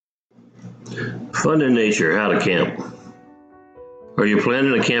Fun in nature, how to camp. Are you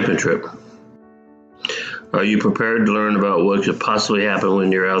planning a camping trip? Are you prepared to learn about what could possibly happen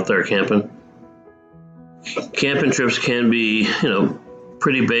when you're out there camping? Camping trips can be,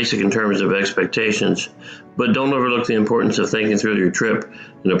 pretty basic in terms of expectations, but don't overlook the importance of thinking through your trip,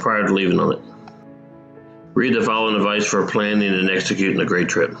 prior to leaving on it. Read the following advice for planning and executing a great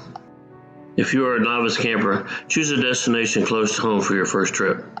trip. If you are a novice camper, choose a destination close to home for your first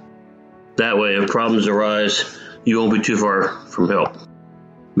trip. That way, if problems arise, you won't be too far from help.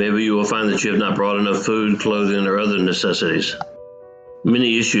 Maybe you will find that you have not brought enough food, clothing, or other necessities.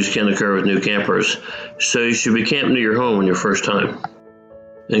 Many issues can occur with new campers, so you should be camping near your home on your first time.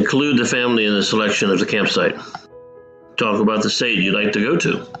 Include the family in the selection of the campsite. Talk about the state you'd like to go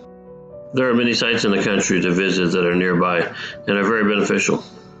to. There are many sites in the country to visit that are nearby and are very beneficial.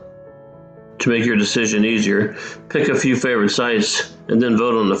 To make your decision easier, pick a few favorite sites and then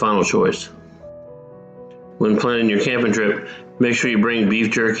vote on the final choice. When planning your camping trip, make sure you bring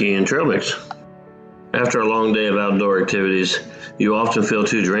beef jerky and trail mix. After a long day of outdoor activities, you often feel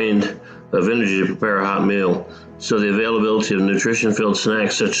too drained of energy to prepare a hot meal, so the availability of nutrition-filled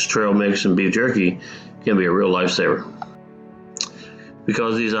snacks such as trail mix and beef jerky can be a real lifesaver.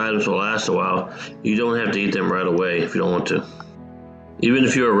 Because these items will last a while, you don't have to eat them right away if you don't want to. Even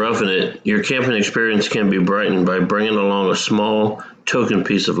if you are roughing it, your camping experience can be brightened by bringing along a small token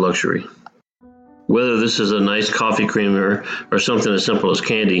piece of luxury. Whether this is a nice coffee creamer or something as simple as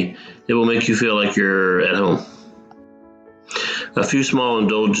candy, it will make you feel like you're at home. A few small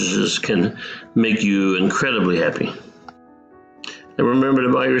indulgences can make you incredibly happy. And remember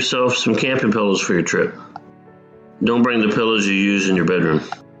to buy yourself some camping pillows for your trip. Don't bring the pillows you use in your bedroom.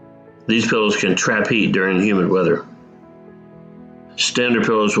 These pillows can trap heat during humid weather. Standard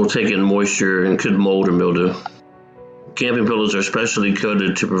pillows will take in moisture and could mold or mildew. Camping pillows are specially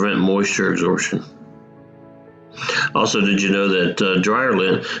coated to prevent moisture absorption. Also, did you know that dryer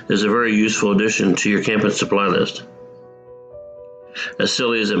lint is a very useful addition to your camping supply list? As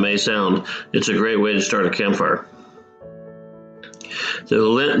silly as it may sound, it's a great way to start a campfire. The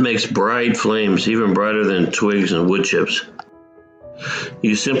lint makes bright flames, even brighter than twigs and wood chips.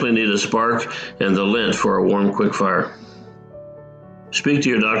 You simply need a spark and the lint for a warm, quick fire. Speak to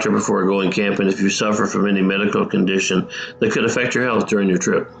your doctor before going camping if you suffer from any medical condition that could affect your health during your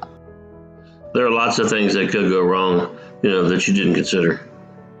trip. There are lots of things that could go wrong, that you didn't consider.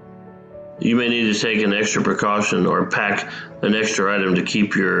 You may need to take an extra precaution or pack an extra item to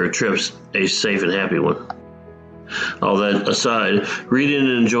keep your trips a safe and happy one. All that aside, reading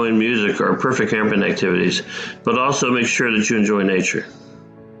and enjoying music are perfect camping activities, but also make sure that you enjoy nature.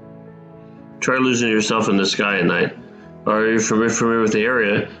 Try losing yourself in the sky at night. Or if you're familiar with the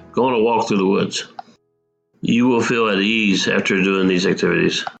area, go on a walk through the woods. You will feel at ease after doing these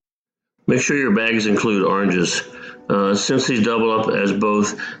activities. Make sure your bags include oranges, since these double up as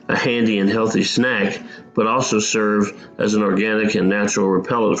both a handy and healthy snack, but also serve as an organic and natural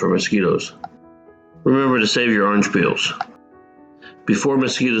repellent for mosquitoes. Remember to save your orange peels. Before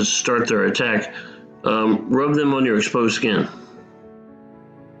mosquitoes start their attack, rub them on your exposed skin.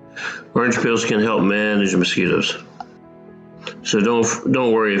 Orange peels can help manage mosquitoes. So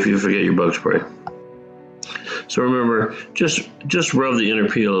don't worry if you forget your bug spray. So remember, just rub the inner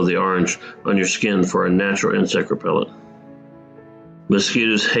peel of the orange on your skin for a natural insect repellent.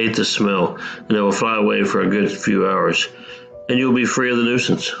 Mosquitoes hate the smell, and they will fly away for a good few hours, and you'll be free of the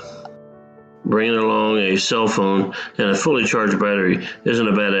nuisance. Bringing along a cell phone and a fully charged battery isn't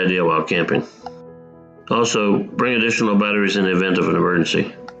a bad idea while camping. Also, bring additional batteries in the event of an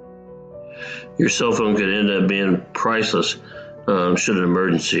emergency. Your cell phone could end up being priceless should an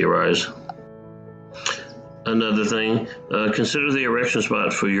emergency arise. Another thing, consider the erection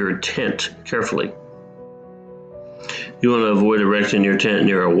spot for your tent carefully. You want to avoid erecting your tent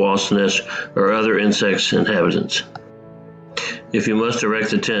near a wasp nest or other insects' inhabitants. If you must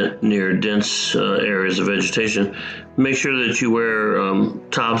erect the tent near dense areas of vegetation, make sure that you wear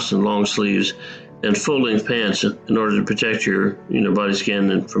tops and long sleeves and full-length pants in order to protect your body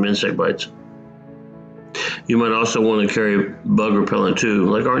skin from insect bites. You might also want to carry bug repellent too,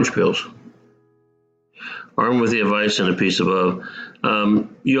 like orange peels. Armed with the advice and a piece above,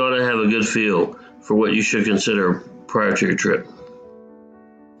 you ought to have a good feel for what you should consider prior to your trip.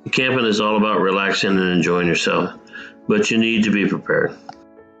 Camping is all about relaxing and enjoying yourself, but you need to be prepared.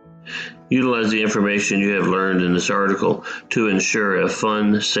 Utilize the information you have learned in this article to ensure a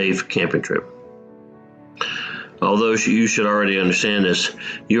fun, safe camping trip. Although you should already understand this,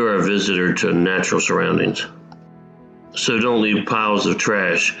 you are a visitor to natural surroundings. So don't leave piles of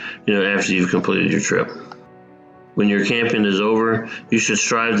trash, after you've completed your trip. When your camping is over, you should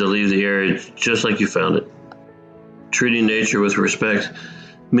strive to leave the area just like you found it. Treating nature with respect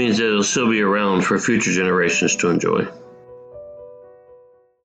means that it'll still be around for future generations to enjoy.